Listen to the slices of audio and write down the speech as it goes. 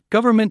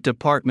Government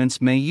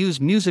departments may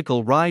use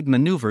musical ride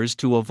maneuvers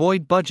to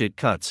avoid budget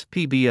cuts,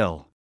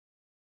 PBO.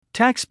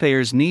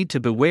 Taxpayers need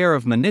to beware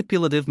of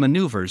manipulative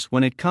maneuvers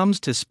when it comes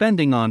to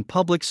spending on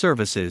public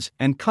services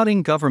and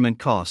cutting government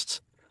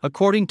costs,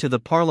 according to the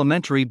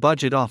parliamentary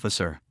budget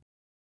officer.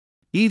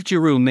 Yves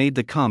Giroux made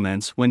the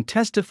comments when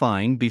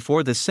testifying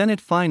before the Senate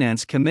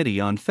Finance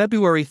Committee on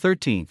February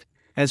 13,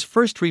 as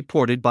first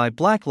reported by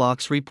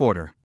Blacklock's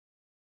reporter.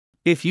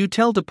 If you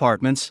tell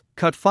departments,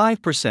 cut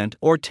 5%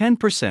 or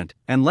 10%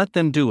 and let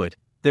them do it,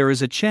 there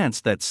is a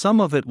chance that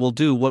some of it will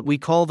do what we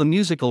call the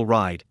musical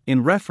ride,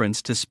 in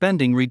reference to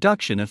spending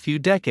reduction a few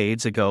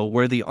decades ago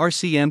where the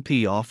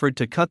RCMP offered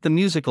to cut the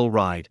musical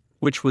ride,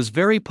 which was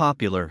very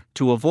popular,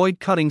 to avoid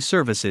cutting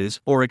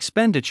services or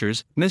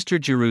expenditures, Mr.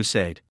 Giroux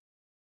said.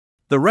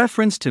 The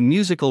reference to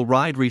musical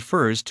ride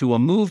refers to a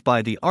move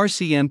by the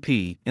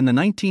RCMP in the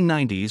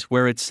 1990s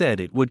where it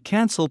said it would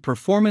cancel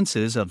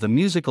performances of the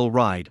musical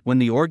ride when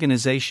the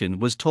organization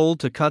was told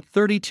to cut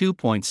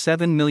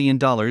 $32.7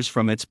 million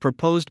from its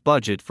proposed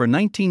budget for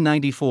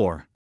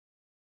 1994.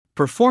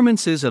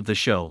 Performances of the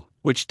show,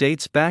 which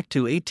dates back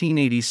to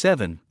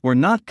 1887, were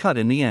not cut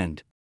in the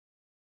end.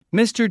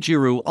 Mr.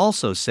 Giroux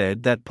also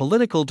said that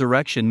political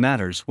direction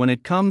matters when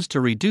it comes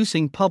to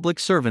reducing public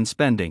servant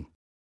spending.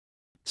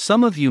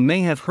 Some of you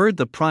may have heard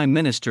the Prime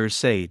Minister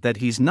say that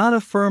he's not a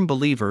firm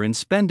believer in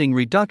spending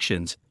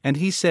reductions, and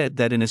he said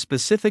that in a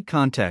specific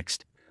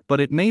context,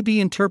 but it may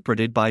be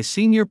interpreted by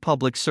senior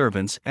public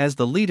servants as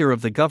the leader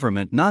of the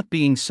government not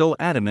being so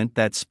adamant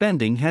that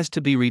spending has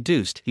to be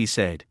reduced, he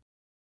said.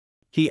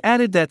 He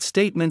added that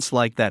statements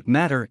like that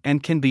matter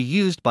and can be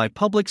used by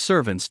public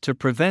servants to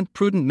prevent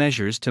prudent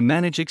measures to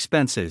manage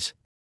expenses.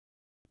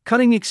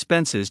 Cutting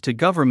expenses to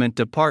government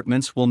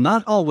departments will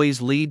not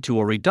always lead to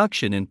a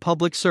reduction in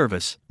public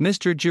service,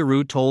 Mr.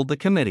 Giroux told the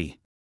committee.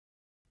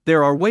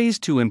 There are ways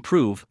to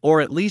improve or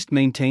at least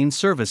maintain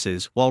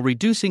services while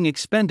reducing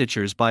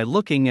expenditures by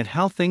looking at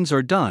how things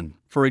are done,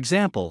 for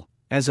example,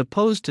 as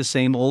opposed to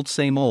same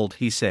old,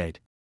 he said.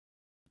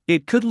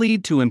 It could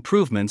lead to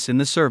improvements in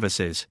the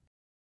services.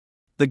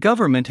 The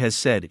government has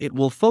said it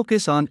will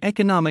focus on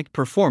economic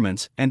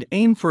performance and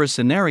aim for a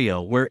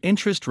scenario where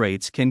interest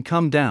rates can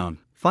come down,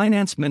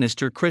 Finance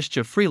Minister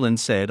Chrystia Freeland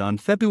said on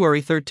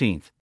February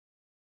 13.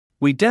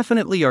 We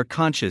definitely are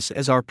conscious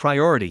as our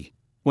priority,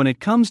 when it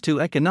comes to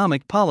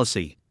economic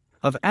policy,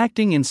 of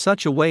acting in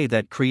such a way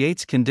that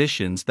creates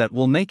conditions that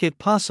will make it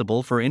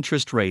possible for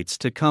interest rates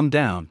to come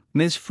down,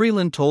 Ms.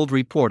 Freeland told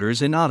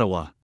reporters in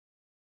Ottawa.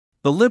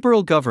 The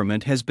Liberal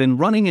government has been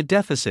running a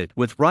deficit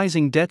with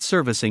rising debt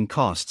servicing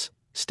costs,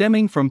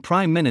 stemming from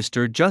Prime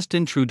Minister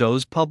Justin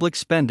Trudeau's public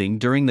spending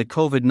during the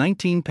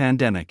COVID-19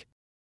 pandemic.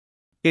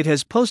 It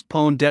has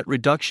postponed debt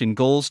reduction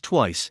goals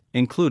twice,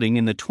 including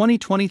in the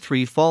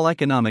 2023 Fall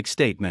Economic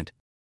Statement.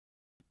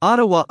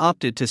 Ottawa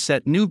opted to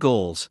set new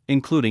goals,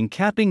 including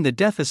capping the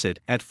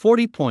deficit at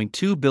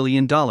 $40.2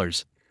 billion,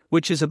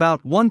 which is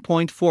about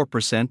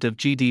 1.4% of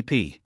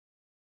GDP.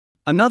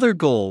 Another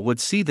goal would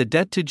see the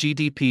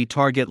debt-to-GDP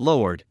target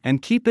lowered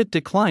and keep it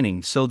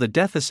declining so the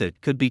deficit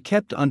could be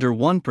kept under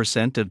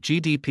 1% of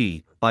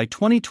GDP by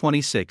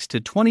 2026 to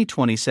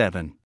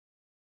 2027.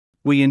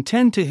 We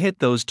intend to hit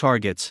those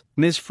targets,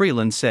 Ms.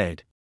 Freeland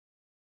said.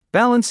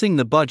 Balancing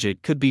the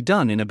budget could be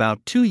done in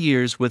about 2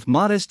 years with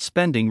modest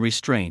spending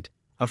restraint,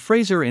 a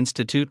Fraser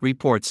Institute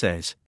report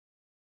says.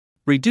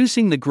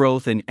 Reducing the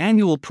growth in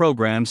annual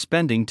program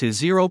spending to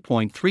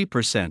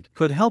 0.3%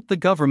 could help the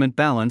government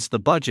balance the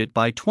budget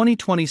by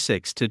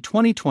 2026 to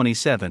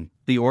 2027,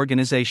 the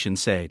organization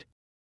said.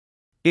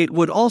 It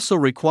would also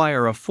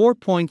require a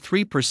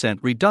 4.3%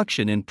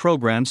 reduction in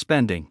program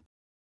spending.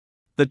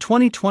 The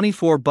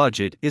 2024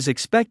 budget is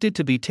expected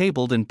to be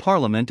tabled in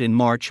Parliament in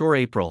March or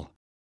April.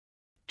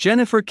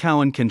 Jennifer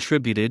Cowan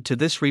contributed to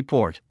this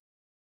report.